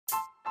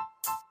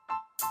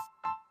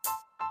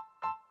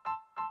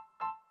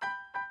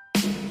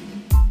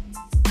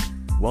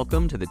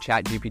Welcome to the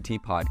ChatGPT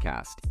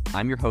podcast.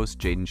 I'm your host,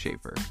 Jaden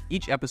Schaefer.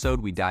 Each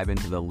episode, we dive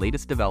into the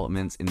latest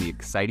developments in the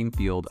exciting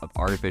field of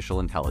artificial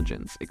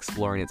intelligence,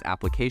 exploring its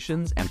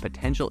applications and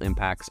potential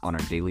impacts on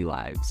our daily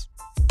lives.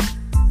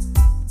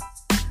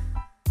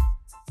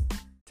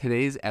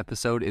 Today's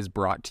episode is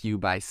brought to you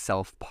by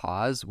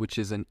Self-Pause, which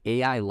is an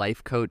AI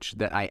life coach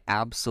that I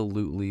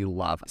absolutely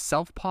love.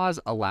 Self-Pause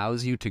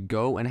allows you to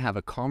go and have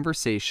a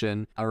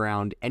conversation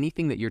around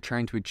anything that you're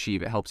trying to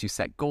achieve. It helps you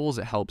set goals.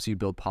 It helps you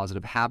build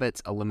positive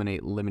habits,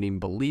 eliminate limiting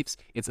beliefs.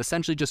 It's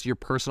essentially just your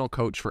personal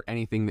coach for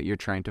anything that you're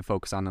trying to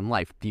focus on in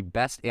life. The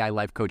best AI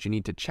life coach. You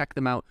need to check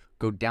them out.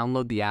 Go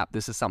download the app.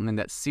 This is something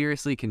that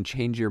seriously can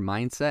change your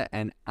mindset,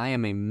 and I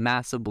am a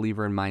massive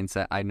believer in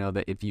mindset. I know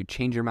that if you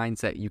change your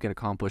mindset, you can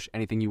accomplish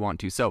anything you want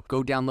to. So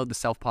go download the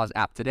Self-Pause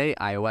app today,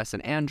 iOS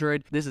and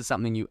Android. This is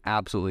something you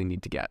absolutely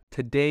need to get.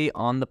 Today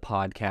on the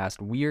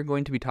podcast, we are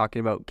going to be talking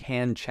about,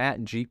 can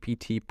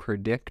ChatGPT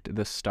predict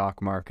the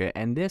stock market?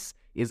 And this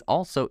is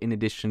also in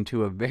addition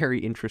to a very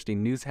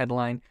interesting news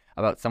headline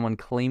about someone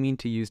claiming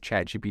to use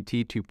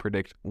ChatGPT to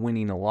predict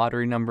winning the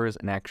lottery numbers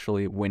and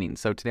actually winning.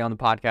 So today on the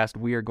podcast,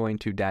 we are going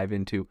to dive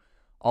into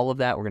all of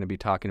that. We're going to be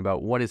talking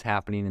about what is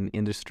happening in the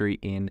industry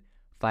in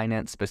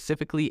finance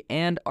specifically,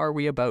 and are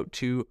we about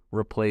to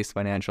replace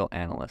financial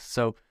analysts?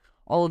 So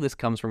all of this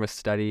comes from a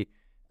study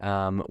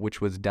which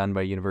was done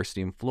by a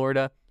university in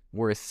Florida,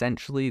 where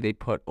essentially they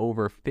put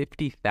over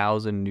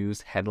 50,000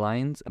 news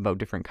headlines about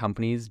different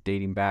companies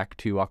dating back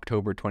to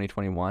October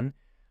 2021.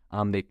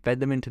 They fed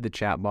them into the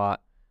chatbot,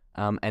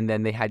 and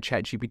then they had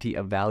ChatGPT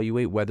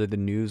evaluate whether the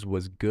news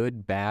was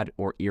good, bad,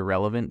 or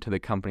irrelevant to the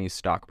company's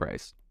stock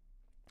price.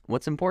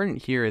 What's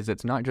important here is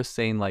it's not just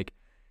saying like,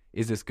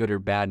 is this good or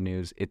bad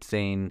news? It's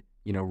saying,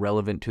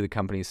 relevant to the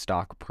company's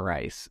stock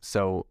price.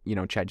 So,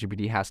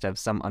 ChatGPT has to have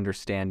some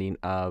understanding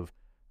of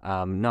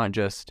not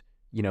just,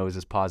 is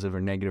this positive or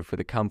negative for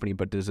the company,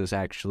 but does this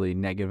actually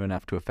negative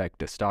enough to affect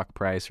the stock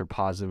price or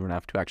positive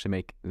enough to actually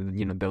make,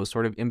 those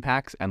sort of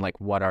impacts? And like,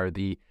 what are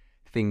the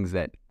things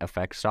that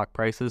affect stock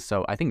prices?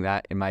 So I think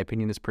that, in my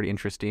opinion, is pretty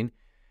interesting.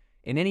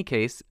 In any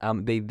case,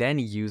 they then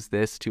use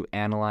this to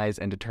analyze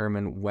and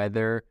determine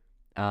whether,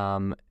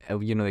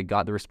 they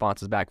got the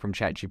responses back from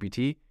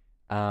ChatGPT,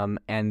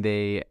 and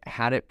they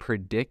had it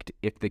predict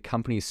if the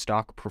company's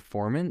stock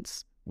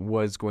performance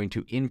was going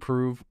to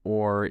improve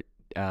or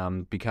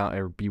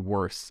be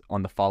worse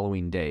on the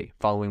following day,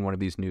 following one of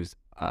these news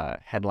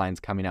headlines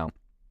coming out.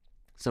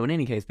 So in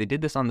any case, they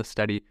did this on the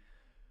study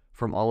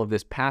from all of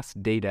this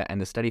past data,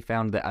 and the study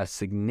found that a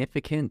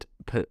significant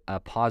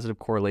positive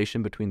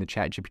correlation between the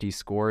ChatGPT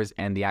scores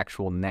and the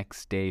actual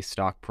next day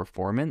stock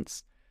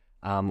performance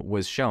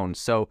was shown.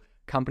 So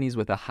companies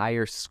with a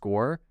higher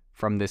score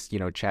from this,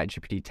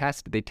 ChatGPT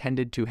test, they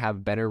tended to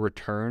have better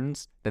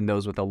returns than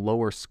those with a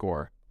lower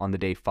score on the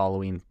day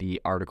following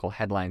the article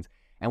headlines.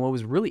 And what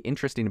was really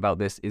interesting about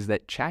this is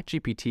that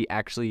ChatGPT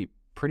actually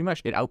pretty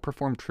much, it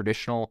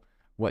outperformed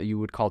what you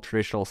would call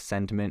traditional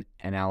sentiment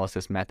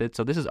analysis methods.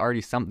 So this is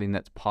already something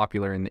that's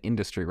popular in the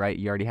industry, right?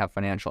 You already have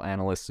financial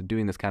analysts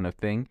doing this kind of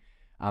thing,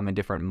 and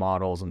different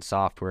models and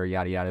software,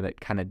 yada, yada,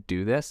 that kind of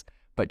do this.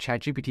 But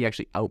ChatGPT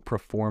actually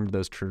outperformed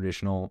those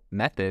traditional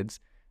methods.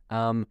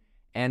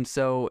 And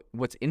so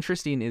what's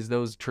interesting is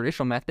those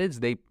traditional methods,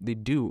 they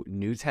do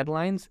news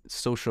headlines,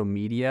 social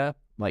media,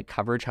 like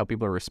coverage, how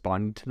people are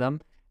responding to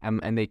them.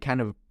 And they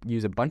kind of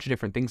use a bunch of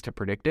different things to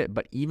predict it.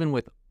 But even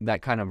with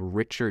that kind of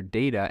richer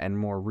data and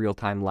more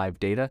real-time live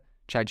data,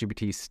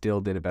 ChatGPT still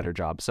did a better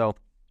job. So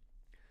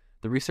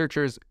the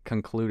researchers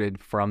concluded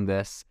from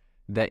this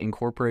that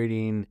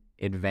incorporating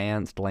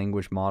advanced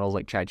language models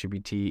like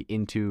ChatGPT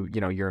into,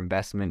 your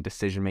investment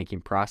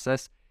decision-making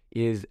process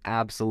is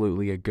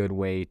absolutely a good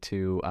way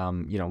to,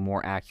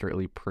 more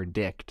accurately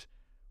predict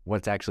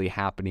what's actually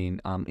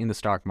happening in the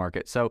stock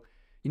market. So,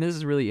 this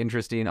is really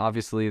interesting.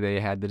 Obviously, they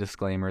had the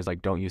disclaimers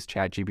like, don't use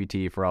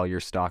ChatGPT for all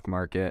your stock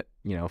market,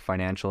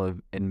 financial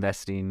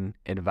investing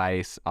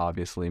advice.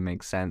 Obviously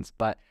makes sense.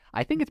 But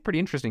I think it's pretty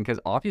interesting because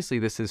obviously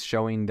this is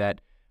showing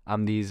that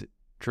these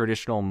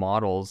traditional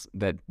models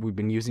that we've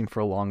been using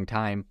for a long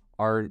time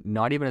are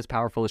not even as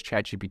powerful as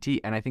ChatGPT.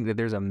 And I think that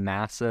there's a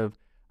massive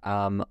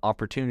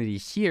opportunity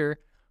here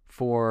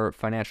for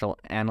financial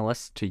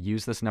analysts to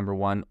use this, number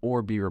one,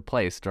 or be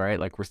replaced, right?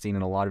 Like we're seeing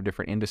in a lot of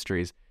different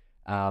industries.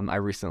 I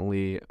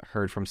recently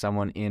heard from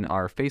someone in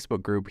our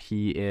Facebook group.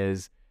 He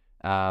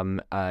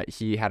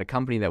had a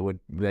company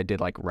that did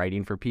like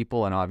writing for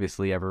people, and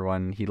obviously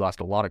he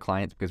lost a lot of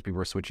clients because people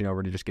were switching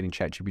over to just getting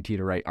ChatGPT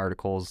to write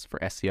articles for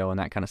SEO and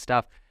that kind of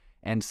stuff.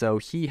 And so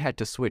he had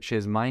to switch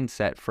his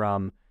mindset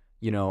from,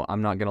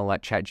 I'm not going to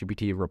let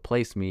ChatGPT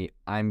replace me.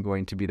 I'm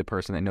going to be the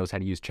person that knows how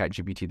to use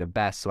ChatGPT the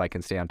best so I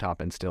can stay on top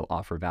and still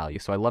offer value.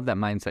 So I love that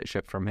mindset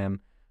shift from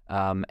him.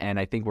 And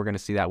I think we're going to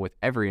see that with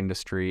every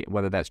industry,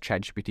 whether that's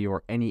ChatGPT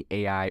or any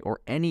AI or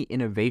any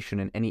innovation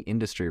in any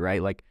industry, right?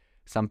 Like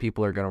some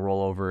people are going to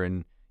roll over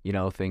and,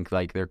 think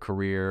like their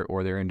career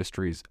or their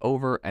industry is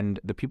over. And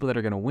the people that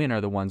are going to win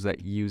are the ones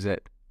that use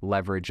it,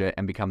 leverage it,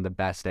 and become the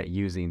best at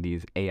using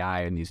these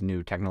AI and these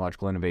new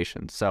technological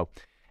innovations. So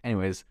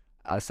anyways,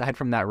 aside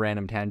from that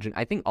random tangent,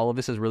 I think all of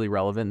this is really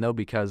relevant though,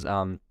 because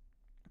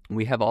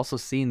we have also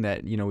seen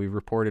that, we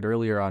reported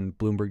earlier on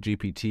Bloomberg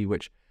GPT,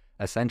 which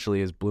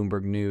essentially is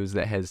Bloomberg News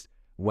that has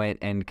went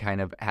and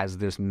kind of has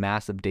this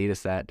massive data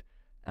set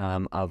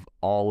of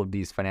all of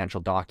these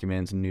financial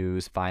documents,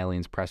 news,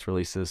 filings, press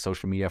releases,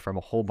 social media from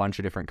a whole bunch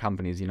of different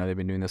companies. They've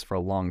been doing this for a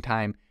long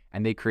time,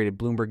 and they created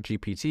Bloomberg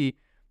GPT,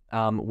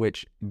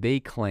 which they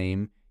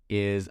claim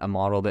is a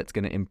model that's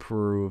going to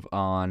improve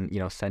on,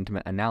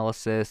 sentiment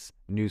analysis,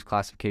 news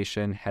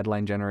classification,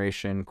 headline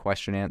generation,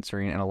 question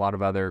answering, and a lot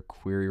of other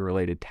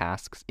query-related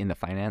tasks in the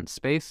finance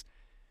space.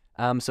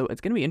 So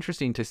it's going to be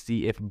interesting to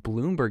see if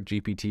Bloomberg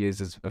GPT is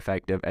as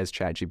effective as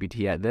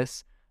ChatGPT at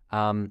this.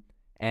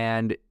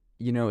 And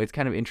it's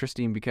kind of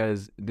interesting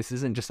because this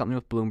isn't just something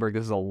with Bloomberg.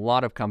 This is a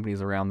lot of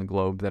companies around the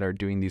globe that are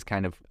doing these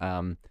kind of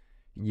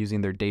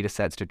using their data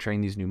sets to train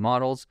these new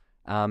models.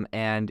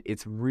 And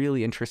it's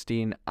really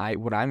interesting.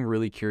 What I'm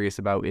really curious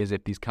about is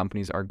if these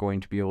companies are going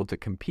to be able to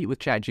compete with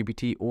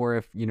ChatGPT, or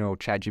if,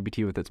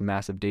 ChatGPT with its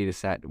massive data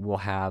set will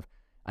have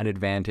an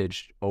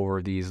advantage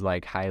over these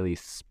like highly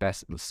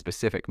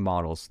specific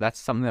models. That's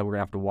something that we're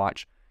gonna have to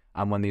watch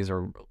when these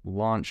are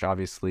launched.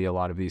 Obviously, a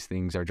lot of these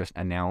things are just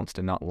announced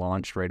and not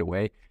launched right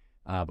away,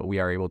 but we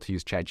are able to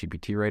use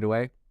ChatGPT right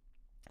away.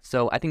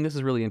 So I think this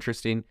is really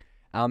interesting.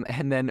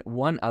 And then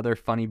one other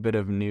funny bit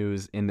of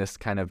news in this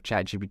kind of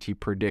ChatGPT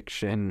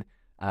prediction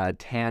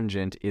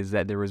tangent is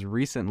that there was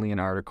recently an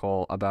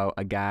article about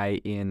a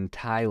guy in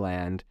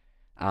Thailand.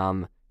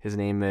 His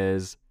name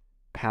is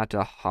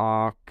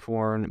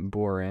Patahakorn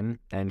Borin,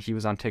 and he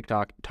was on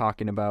TikTok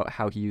talking about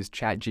how he used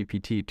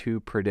ChatGPT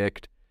to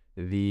predict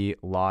the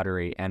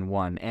lottery and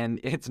won. And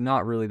it's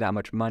not really that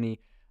much money.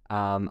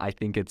 I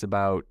think it's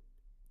about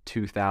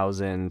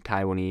 2,000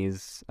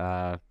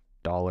 Taiwanese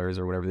dollars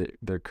or whatever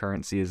their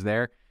currency is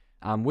there,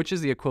 which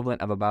is the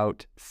equivalent of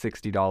about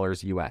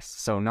 $60 US.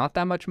 So not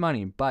that much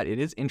money, but it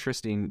is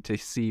interesting to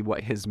see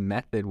what his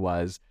method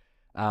was.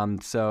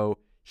 So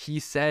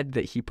he said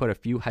that he put a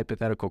few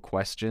hypothetical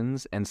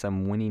questions and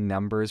some winning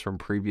numbers from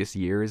previous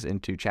years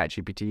into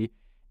ChatGPT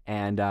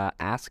and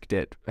asked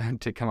it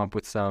to come up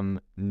with some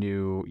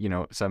new,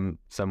 some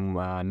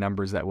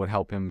numbers that would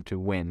help him to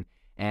win.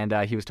 And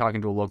he was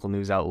talking to a local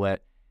news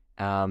outlet,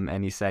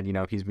 and he said,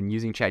 he's been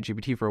using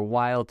ChatGPT for a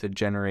while to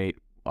generate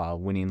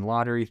winning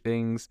lottery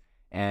things.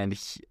 And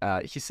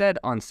he said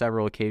on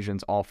several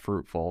occasions, all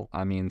fruitful.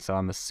 So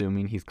I'm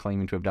assuming he's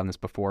claiming to have done this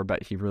before,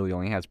 but he really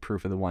only has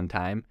proof of the one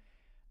time.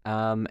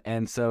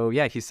 And so,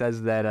 yeah, he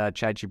says that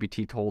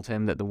ChatGPT told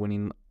him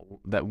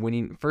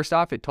that first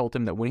off, it told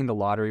him that winning the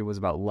lottery was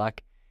about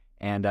luck,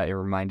 and it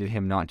reminded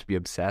him not to be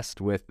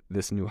obsessed with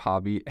this new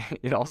hobby.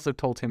 It also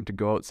told him to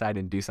go outside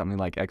and do something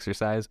like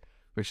exercise,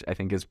 which I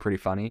think is pretty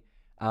funny.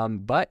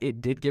 But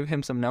it did give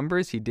him some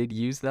numbers. He did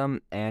use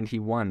them, and he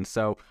won.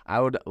 So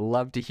I would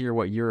love to hear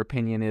what your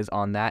opinion is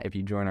on that. If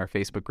you join our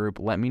Facebook group,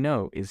 let me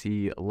know. Is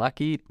he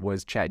lucky?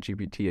 Was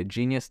ChatGPT a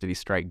genius? Did he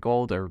strike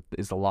gold? Or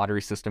is the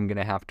lottery system going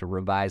to have to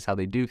revise how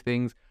they do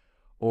things?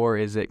 Or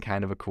is it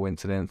kind of a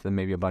coincidence that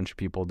maybe a bunch of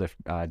people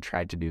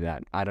tried to do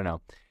that? I don't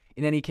know.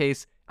 In any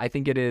case, I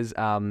think it is,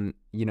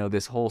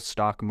 this whole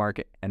stock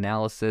market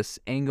analysis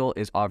angle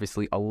is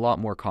obviously a lot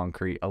more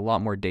concrete, a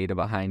lot more data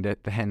behind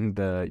it than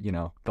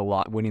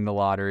winning the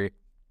lottery.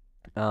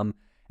 And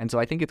so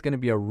I think it's going to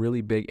be a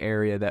really big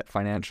area that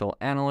financial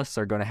analysts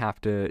are going to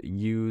have to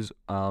use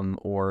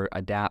or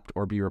adapt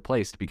or be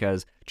replaced,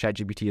 because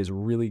ChatGPT is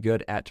really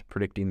good at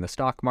predicting the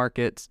stock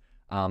markets,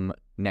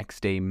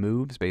 next day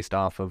moves based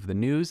off of the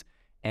news.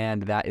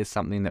 And that is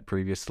something that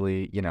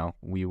previously,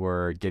 we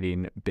were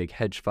getting big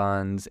hedge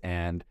funds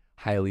and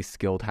highly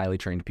skilled, highly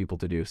trained people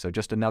to do. So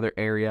just another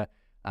area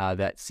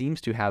that seems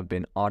to have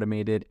been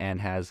automated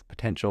and has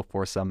potential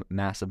for some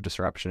massive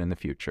disruption in the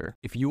future.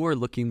 If you are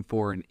looking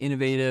for an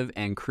innovative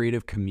and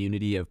creative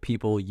community of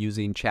people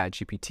using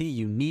ChatGPT,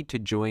 you need to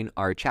join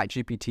our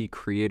ChatGPT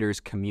creators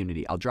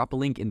community. I'll drop a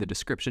link in the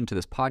description to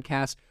this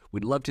podcast.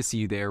 We'd love to see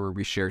you there, where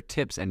we share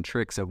tips and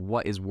tricks of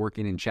what is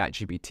working in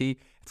ChatGPT.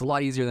 It's a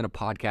lot easier than a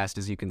podcast,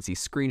 as you can see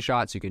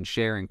screenshots, you can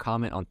share and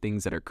comment on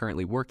things that are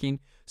currently working.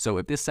 So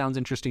if this sounds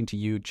interesting to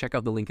you, check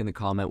out the link in the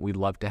comment. We'd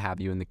love to have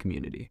you in the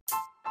community.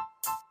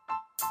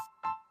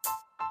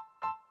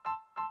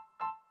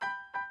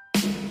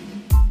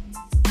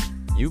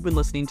 You've been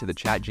listening to the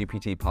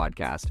ChatGPT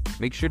podcast.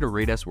 Make sure to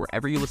rate us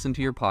wherever you listen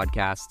to your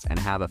podcasts, and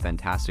have a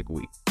fantastic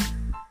week.